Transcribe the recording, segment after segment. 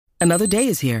Another day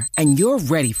is here, and you're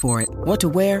ready for it. What to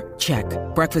wear? Check.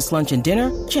 Breakfast, lunch, and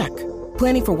dinner? Check.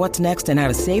 Planning for what's next and how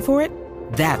to save for it?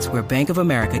 That's where Bank of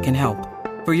America can help.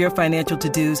 For your financial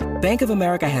to-dos, Bank of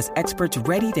America has experts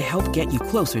ready to help get you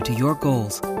closer to your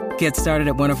goals. Get started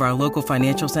at one of our local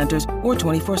financial centers or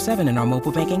 24/7 in our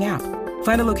mobile banking app.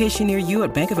 Find a location near you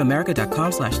at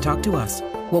bankofamerica.com/talktous.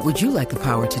 What would you like the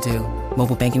power to do?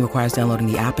 Mobile banking requires downloading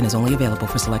the app and is only available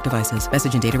for select devices.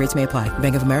 Message and data rates may apply.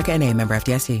 Bank of America N.A., member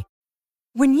FDIC.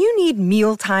 When you need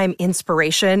mealtime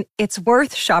inspiration, it's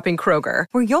worth shopping Kroger,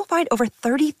 where you'll find over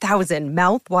 30,000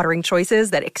 mouth-watering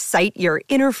choices that excite your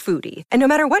inner foodie. And no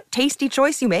matter what tasty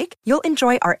choice you make, you'll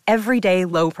enjoy our everyday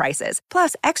low prices,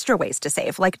 plus extra ways to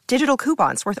save, like digital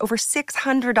coupons worth over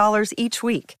 $600 each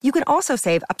week. You can also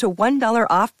save up to $1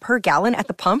 off per gallon at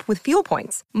the pump with fuel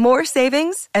points. More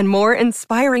savings and more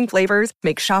inspiring flavors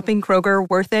make shopping Kroger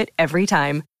worth it every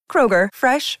time. Kroger,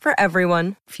 fresh for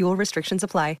everyone. Fuel restrictions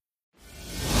apply.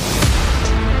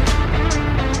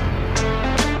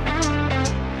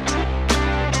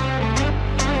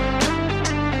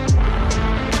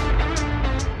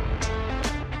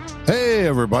 Hey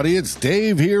everybody, it's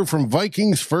Dave here from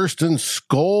Vikings First and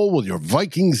Skol with your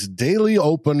Vikings Daily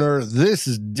Opener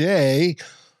this day,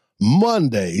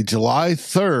 Monday, July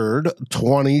 3rd,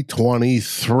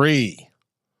 2023.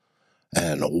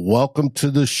 And welcome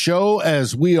to the show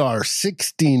as we are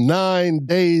 69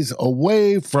 days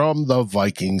away from the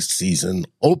Vikings season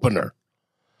opener.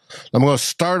 I'm going to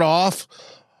start off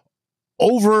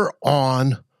over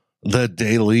on the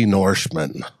Daily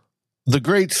Norseman, the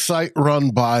great site run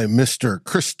by Mr.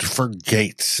 Christopher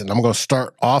Gates. And I'm going to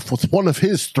start off with one of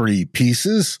his three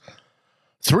pieces.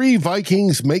 3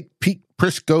 Vikings make Pete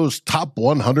Prisco's top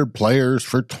 100 players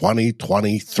for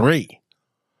 2023.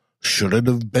 Should it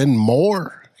have been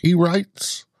more, he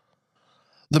writes.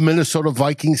 The Minnesota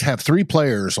Vikings have 3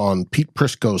 players on Pete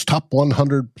Prisco's top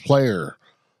 100 player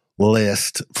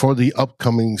list for the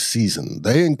upcoming season.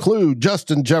 They include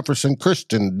Justin Jefferson,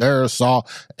 Christian Darrisaw,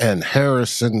 and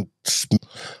Harrison Smith,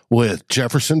 with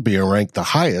Jefferson being ranked the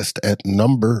highest at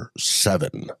number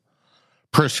 7.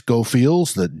 Prisco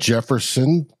feels that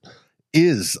Jefferson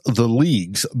is the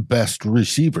league's best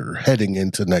receiver heading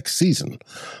into next season,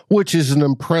 which is an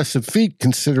impressive feat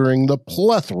considering the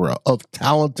plethora of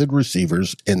talented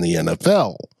receivers in the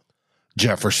NFL.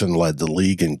 Jefferson led the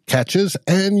league in catches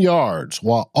and yards,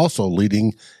 while also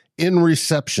leading in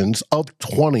receptions of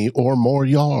 20 or more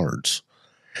yards.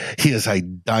 He is a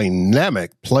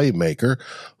dynamic playmaker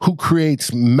who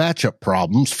creates matchup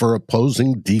problems for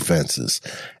opposing defenses,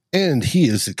 and he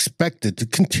is expected to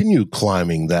continue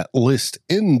climbing that list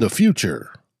in the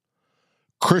future.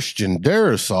 Christian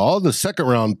Darrisaw, the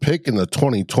second-round pick in the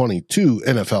 2022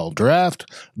 NFL Draft,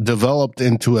 developed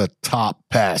into a top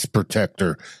pass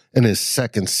protector in his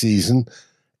second season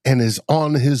and is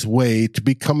on his way to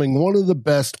becoming one of the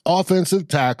best offensive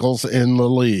tackles in the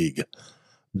league.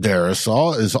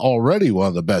 Darrisaw is already one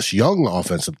of the best young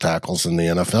offensive tackles in the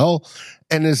NFL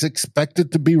and is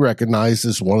expected to be recognized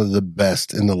as one of the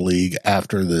best in the league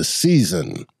after this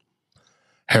season.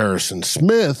 Harrison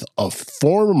Smith, a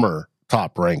former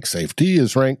top-ranked safety,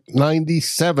 is ranked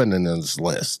 97 in his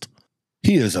list.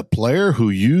 He is a player who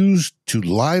used to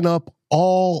line up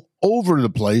all over the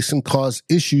place and cause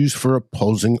issues for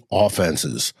opposing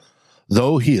offenses.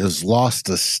 Though he has lost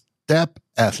a step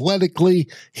athletically,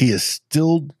 he is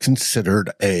still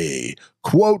considered a,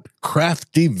 quote,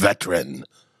 crafty veteran,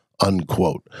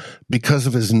 unquote, because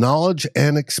of his knowledge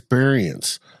and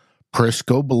experience.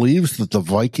 Prisco believes that the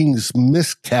Vikings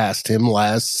miscast him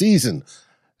last season,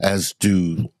 as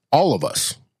do all of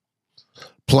us,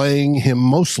 playing him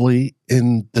mostly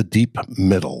in the deep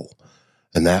middle.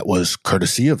 And that was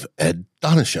courtesy of Ed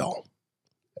Donishell.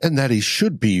 And that he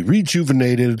should be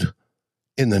rejuvenated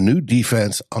in the new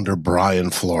defense under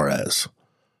Brian Flores.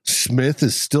 Smith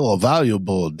is still a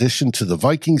valuable addition to the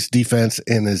Vikings defense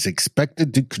and is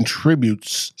expected to contribute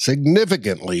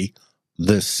significantly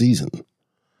this season.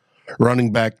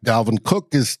 Running back Dalvin Cook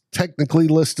is technically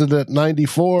listed at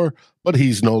 94, but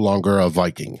he's no longer a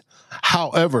Viking.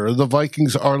 However, the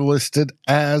Vikings are listed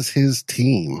as his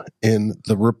team in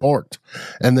the report,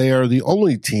 and they are the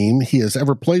only team he has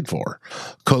ever played for.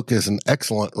 Cook is an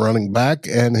excellent running back,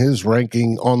 and his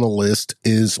ranking on the list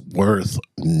is worth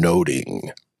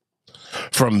noting.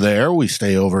 From there, we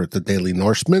stay over at the Daily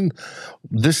Norseman,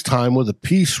 this time with a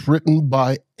piece written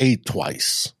by A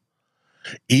Twice.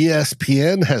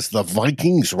 ESPN has the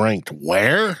Vikings ranked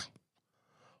where?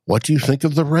 What do you think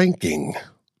of the ranking?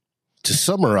 To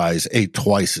summarize A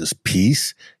Twice's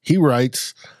piece, he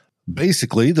writes,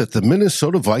 Basically, that the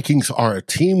Minnesota Vikings are a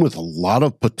team with a lot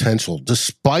of potential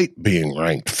despite being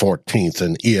ranked 14th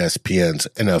in ESPN's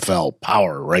NFL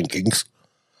Power Rankings.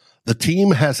 The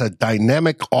team has a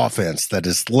dynamic offense that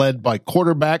is led by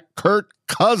quarterback Kirk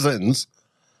Cousins,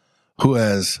 who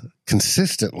has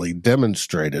consistently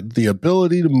demonstrated the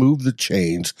ability to move the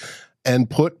chains and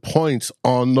put points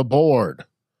on the board.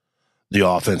 The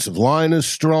offensive line is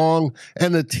strong,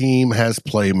 and the team has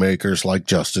playmakers like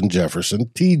Justin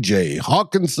Jefferson, T.J.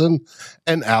 Hawkinson,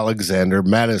 and Alexander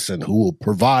Madison, who will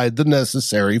provide the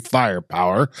necessary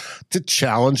firepower to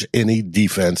challenge any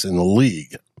defense in the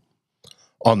league.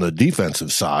 On the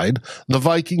defensive side, the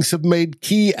Vikings have made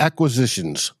key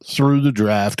acquisitions through the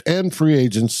draft and free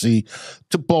agency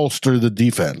to bolster the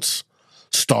defense.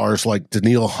 Stars like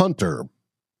Danielle Hunter,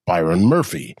 Byron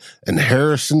Murphy, and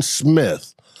Harrison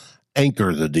Smith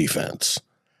anchor the defense.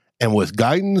 And with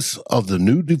guidance of the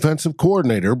new defensive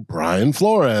coordinator, Brian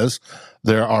Flores,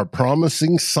 there are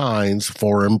promising signs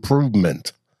for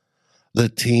improvement. The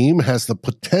team has the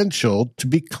potential to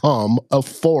become a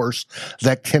force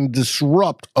that can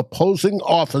disrupt opposing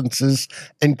offenses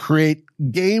and create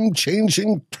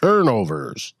game-changing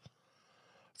turnovers.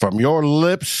 From your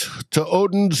lips to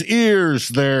Odin's ears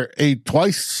there,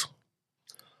 twice.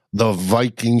 The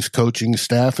Vikings coaching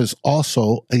staff is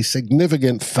also a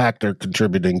significant factor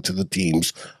contributing to the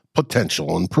team's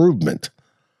potential improvement.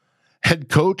 Head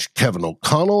coach Kevin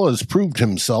O'Connell has proved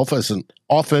himself as an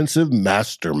offensive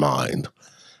mastermind,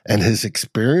 and his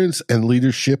experience and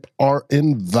leadership are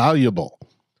invaluable.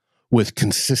 With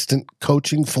consistent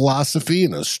coaching philosophy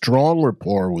and a strong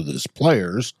rapport with his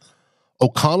players,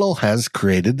 O'Connell has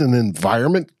created an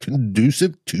environment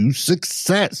conducive to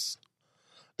success.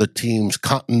 The team's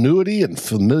continuity and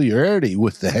familiarity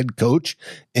with the head coach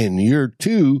in year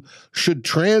 2 should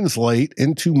translate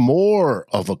into more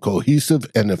of a cohesive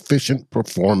and efficient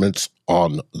performance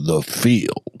on the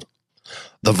field.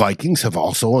 The Vikings have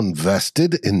also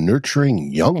invested in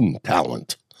nurturing young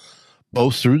talent,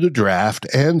 both through the draft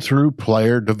and through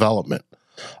player development.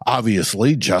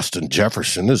 Obviously, Justin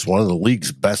Jefferson is one of the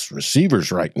league's best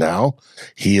receivers right now.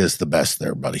 He is the best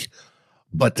there, buddy.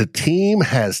 But the team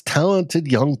has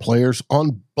talented young players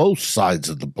on both sides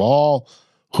of the ball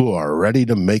who are ready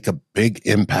to make a big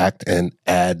impact and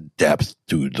add depth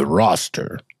to the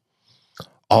roster.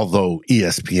 Although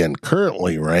ESPN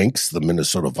currently ranks the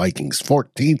Minnesota Vikings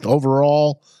 14th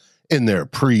overall in their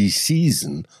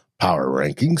preseason power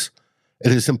rankings,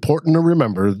 it is important to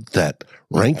remember that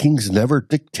rankings never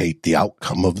dictate the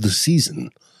outcome of the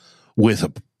season. With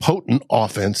a potent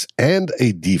offense and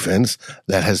a defense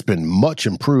that has been much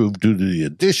improved due to the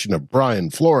addition of Brian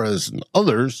Flores and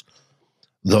others,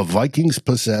 the Vikings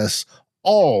possess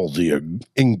all the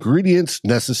ingredients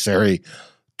necessary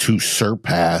to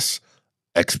surpass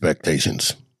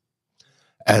expectations.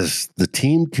 As the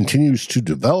team continues to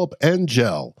develop and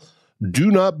gel,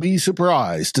 do not be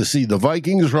surprised to see the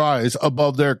Vikings rise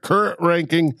above their current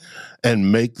ranking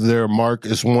and make their mark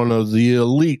as one of the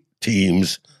elite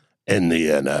teams in the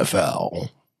NFL.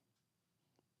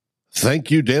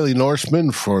 Thank you, Daily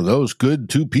Norseman, for those good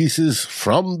 2 pieces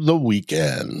from the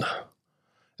weekend.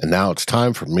 And now it's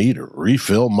time for me to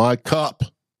refill my cup.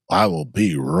 I will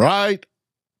be right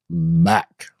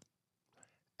back.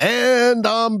 And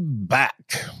I'm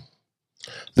back.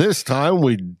 This time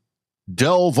we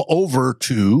delve over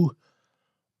to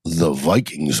the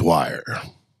Vikings Wire.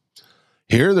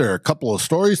 Here, there are a couple of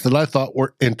stories that I thought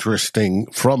were interesting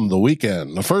from the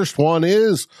weekend. The first one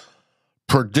is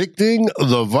predicting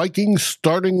the Vikings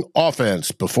starting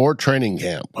offense before training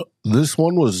camp. This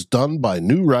one was done by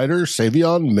new writer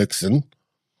Savion Mixon.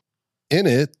 In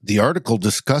it, the article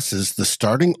discusses the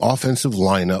starting offensive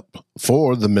lineup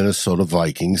for the Minnesota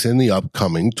Vikings in the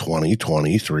upcoming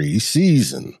 2023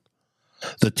 season.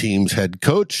 The team's head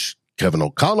coach, Kevin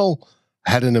O'Connell,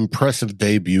 had an impressive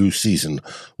debut season,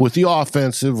 with the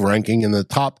offensive ranking in the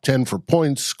top 10 for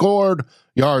points scored,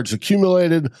 yards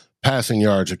accumulated, passing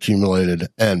yards accumulated,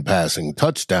 and passing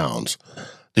touchdowns.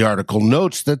 The article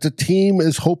notes that the team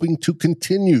is hoping to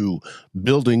continue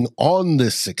building on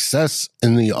this success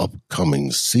in the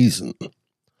upcoming season.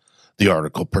 The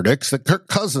article predicts that Kirk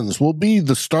Cousins will be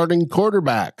the starting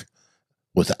quarterback,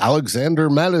 with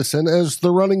Alexander Madison as the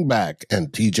running back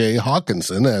and T.J.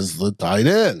 Hawkinson as the tight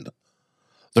end.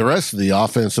 The rest of the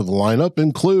offensive lineup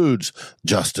includes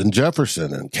Justin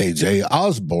Jefferson and K.J.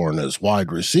 Osborne as wide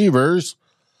receivers,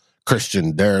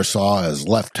 Christian Darrisaw as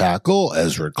left tackle,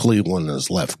 Ezra Cleveland as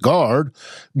left guard,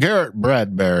 Garrett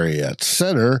Bradbury at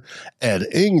center, Ed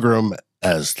Ingram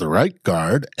as the right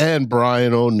guard, and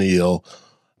Brian O'Neill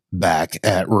back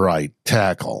at right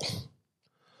tackle.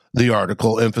 The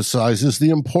article emphasizes the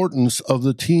importance of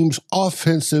the team's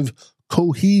offensive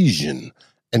cohesion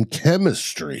and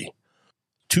chemistry,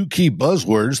 two key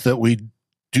buzzwords that we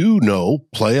do know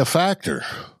play a factor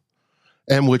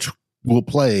and which will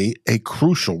play a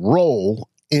crucial role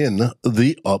in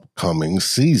the upcoming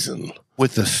season.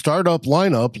 With the startup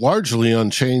lineup largely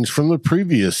unchanged from the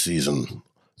previous season,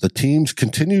 the team's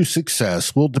continued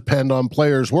success will depend on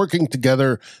players working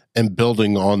together and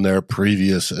building on their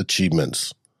previous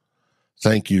achievements.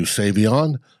 Thank you,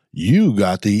 Savion. You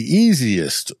got the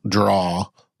easiest draw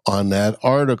on that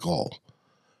article.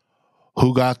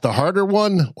 Who got the harder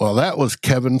one? Well, that was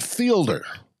Kevin Fielder.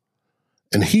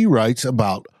 And he writes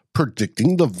about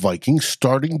predicting the Vikings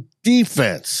starting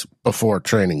defense before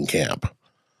training camp.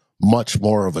 Much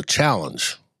more of a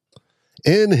challenge.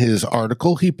 In his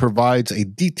article, he provides a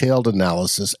detailed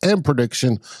analysis and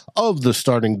prediction of the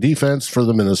starting defense for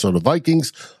the Minnesota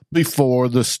Vikings before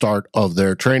the start of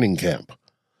their training camp.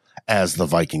 As the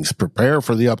Vikings prepare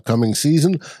for the upcoming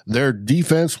season, their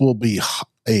defense will be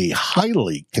a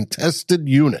highly contested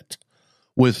unit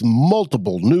with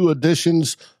multiple new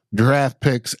additions, draft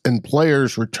picks, and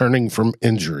players returning from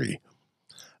injury.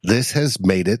 This has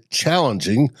made it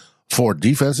challenging for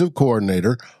defensive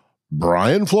coordinator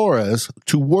Brian Flores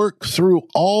to work through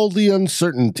all the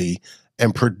uncertainty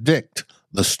and predict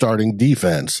the starting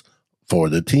defense for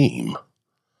the team.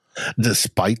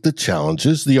 Despite the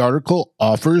challenges, the article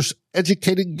offers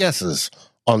educated guesses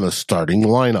on the starting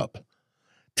lineup,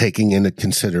 taking into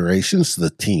considerations the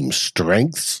team's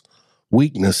strengths,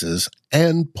 weaknesses,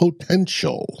 and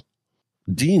potential.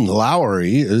 Dean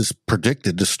Lowry is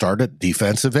predicted to start at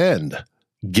defensive end,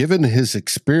 given his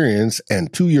experience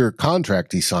and 2-year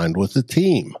contract he signed with the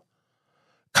team.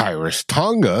 Khyiris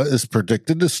Tonga is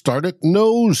predicted to start at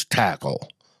nose tackle,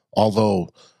 although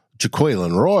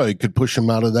Jaquelin Roy could push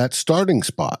him out of that starting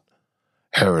spot.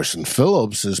 Harrison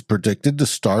Phillips is predicted to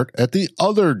start at the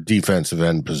other defensive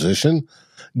end position,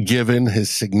 given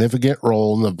his significant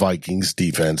role in the Vikings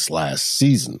defense last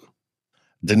season.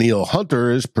 Danielle Hunter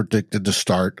is predicted to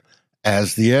start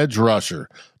as the edge rusher,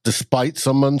 despite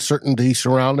some uncertainty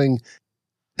surrounding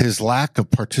his lack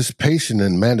of participation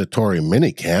in mandatory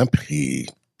minicamp. He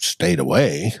stayed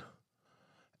away,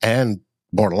 and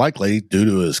more likely due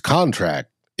to his contract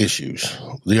issues.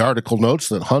 The article notes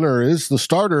that Hunter is the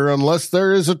starter unless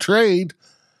there is a trade,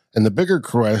 and the bigger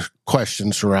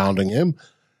question surrounding him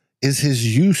is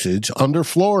his usage under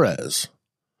Flores.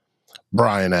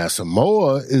 Brian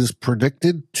Asamoah is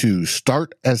predicted to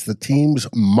start as the team's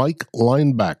Mike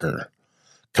linebacker,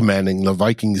 commanding the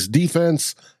Vikings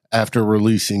defense after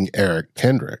releasing Eric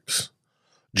Kendricks.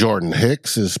 Jordan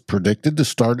Hicks is predicted to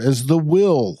start as the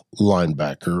will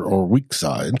linebacker or weak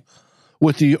side,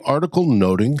 with the article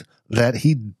noting that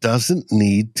he doesn't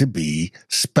need to be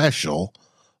special,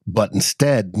 but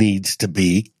instead needs to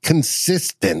be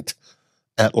consistent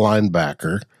at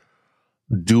linebacker,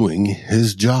 doing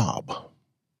his job.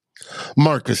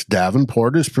 Marcus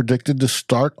Davenport is predicted to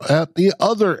start at the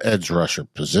other edge rusher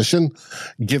position,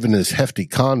 given his hefty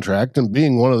contract and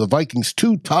being one of the Vikings'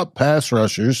 2 top pass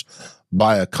rushers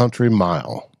by a country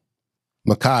mile.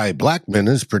 Mekhi Blackmon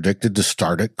is predicted to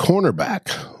start at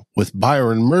cornerback, with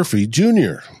Byron Murphy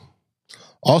Jr.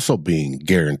 also being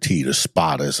guaranteed a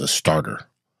spot as a starter.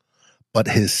 But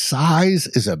his size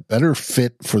is a better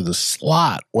fit for the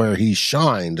slot where he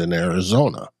shined in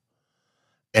Arizona.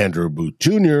 Andrew Booth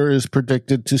Jr. is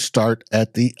predicted to start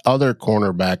at the other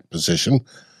cornerback position,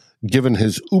 given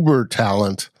his uber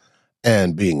talent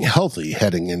and being healthy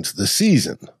heading into the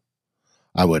season.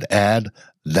 I would add,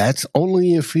 that's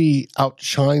only if he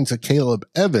outshines a Caleb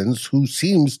Evans who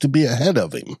seems to be ahead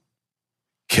of him.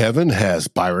 Kevin has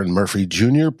Byron Murphy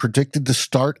Jr. predicted to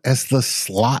start as the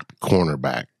slot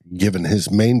cornerback, given his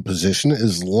main position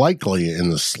is likely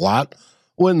in the slot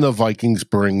when the Vikings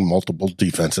bring multiple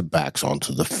defensive backs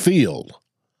onto the field.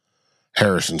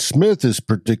 Harrison Smith is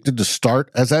predicted to start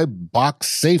as a box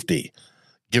safety,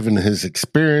 given his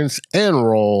experience and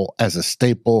role as a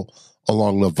staple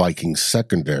along the Vikings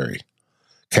secondary.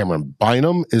 Cameron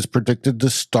Bynum is predicted to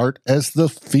start as the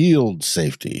field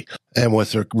safety. And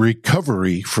with a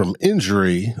recovery from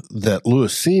injury that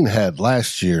Lewis Cine had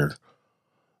last year,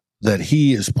 that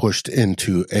he is pushed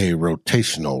into a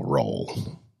rotational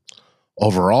role.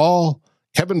 Overall,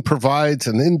 Kevin provides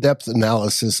an in-depth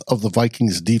analysis of the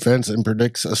Vikings defense and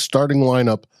predicts a starting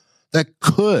lineup that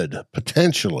could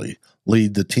potentially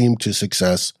lead the team to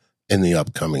success in the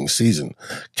upcoming season.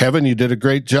 Kevin, you did a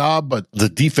great job, but the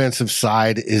defensive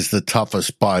side is the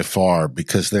toughest by far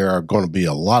because there are going to be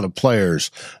a lot of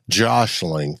players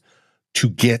jostling to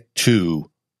get to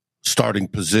starting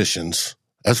positions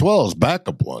as well as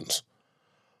backup ones.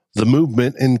 The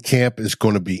movement in camp is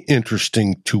going to be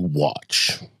interesting to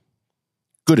watch.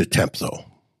 Good attempt, though.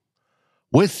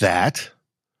 With that,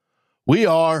 we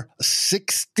are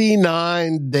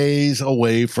 69 days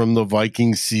away from the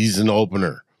Vikings season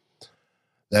opener.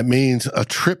 That means a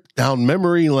trip down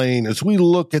memory lane as we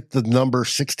look at the number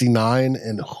 69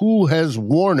 and who has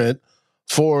worn it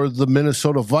for the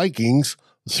Minnesota Vikings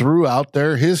throughout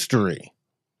their history.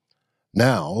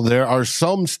 Now, there are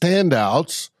some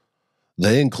standouts.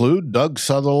 They include Doug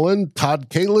Sutherland, Todd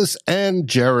Kalis, and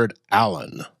Jared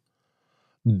Allen.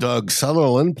 Doug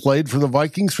Sutherland played for the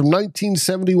Vikings from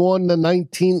 1971 to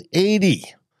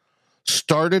 1980.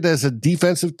 Started as a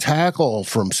defensive tackle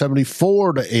from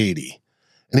 74 to 80.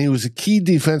 And he was a key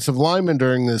defensive lineman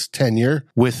during this tenure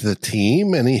with the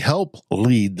team, and he helped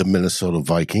lead the Minnesota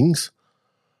Vikings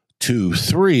to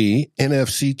 3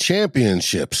 NFC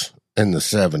championships in the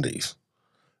 70s.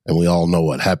 And we all know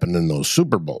what happened in those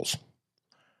Super Bowls.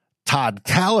 Todd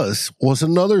Kalis was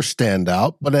another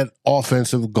standout, but at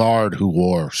offensive guard who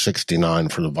wore 69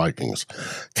 for the Vikings.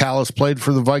 Kalis played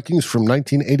for the Vikings from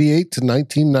 1988 to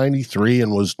 1993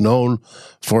 and was known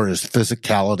for his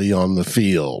physicality on the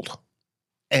field.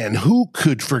 And who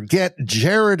could forget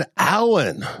Jared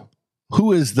Allen,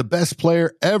 who is the best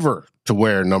player ever to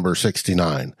wear number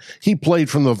 69. He played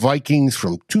from the Vikings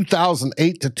from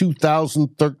 2008 to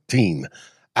 2013.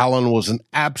 Allen was an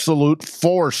absolute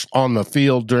force on the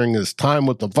field during his time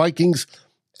with the Vikings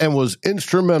and was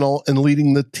instrumental in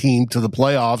leading the team to the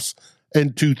playoffs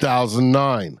in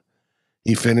 2009.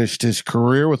 He finished his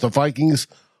career with the Vikings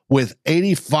with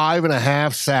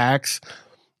 85.5 sacks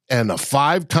and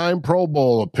 5-time Pro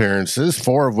Bowl appearances,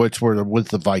 4 of which were with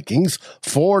the Vikings,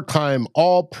 4-time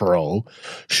All-Pro,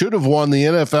 should have won the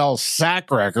NFL sack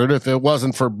record if it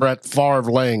wasn't for Brett Favre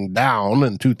laying down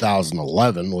in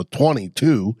 2011 with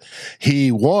 22. He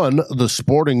won the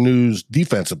Sporting News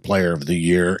Defensive Player of the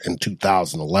Year in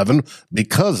 2011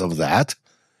 because of that.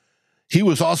 He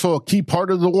was also a key part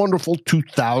of the wonderful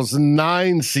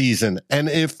 2009 season, and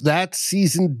if that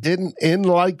season didn't end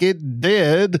like it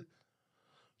did,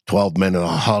 12 men in a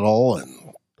huddle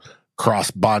and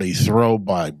cross-body throw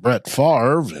by Brett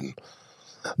Favre and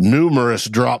numerous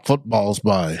drop footballs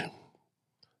by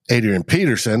Adrian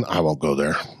Peterson. I won't go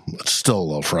there. It's still a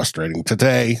little frustrating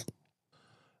today.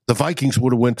 The Vikings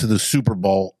would have went to the Super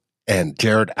Bowl and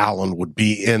Jared Allen would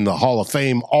be in the Hall of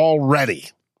Fame already.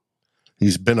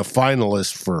 He's been a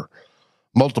finalist for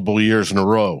multiple years in a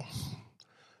row.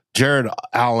 Jared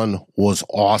Allen was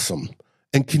awesome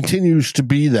and continues to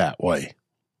be that way.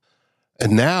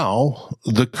 And now,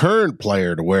 the current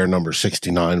player to wear number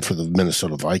 69 for the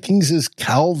Minnesota Vikings is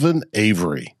Calvin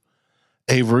Avery.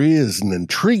 Avery is an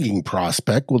intriguing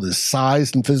prospect with his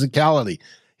size and physicality.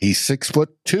 He's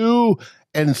 6'2"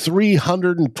 and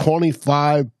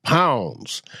 325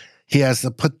 pounds. He has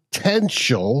the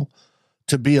potential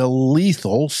to be a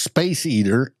lethal space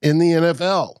eater in the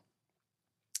NFL.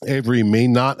 Avery may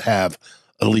not have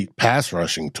elite pass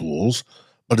rushing tools,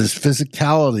 but his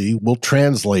physicality will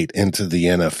translate into the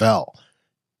NFL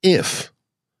if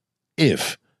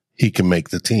he can make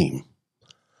the team.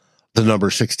 The number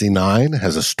 69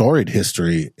 has a storied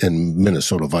history in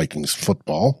Minnesota Vikings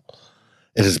football.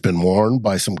 It has been worn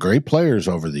by some great players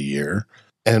over the year,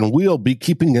 and we'll be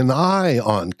keeping an eye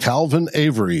on Calvin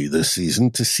Avery this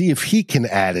season to see if he can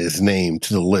add his name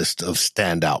to the list of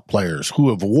standout players who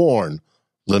have worn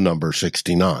the number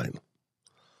 69.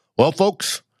 Well,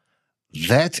 folks,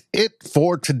 that's it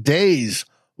for today's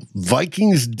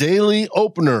Vikings Daily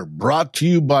Opener, brought to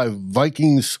you by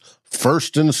Vikings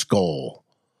First and Skol.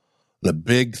 The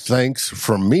big thanks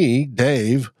from me,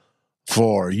 Dave,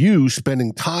 for you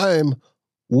spending time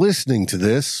listening to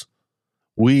this.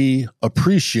 We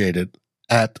appreciate it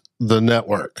at the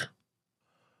network.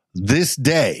 This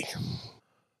day,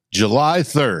 July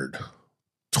 3rd,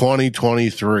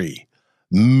 2023,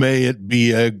 may it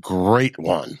be a great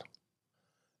one.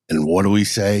 And what do we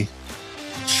say?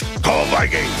 Skol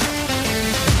Vikings!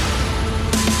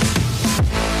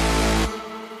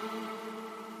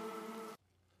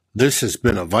 This has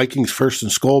been a Vikings First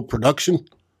and Skol production.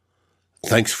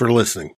 Thanks for listening.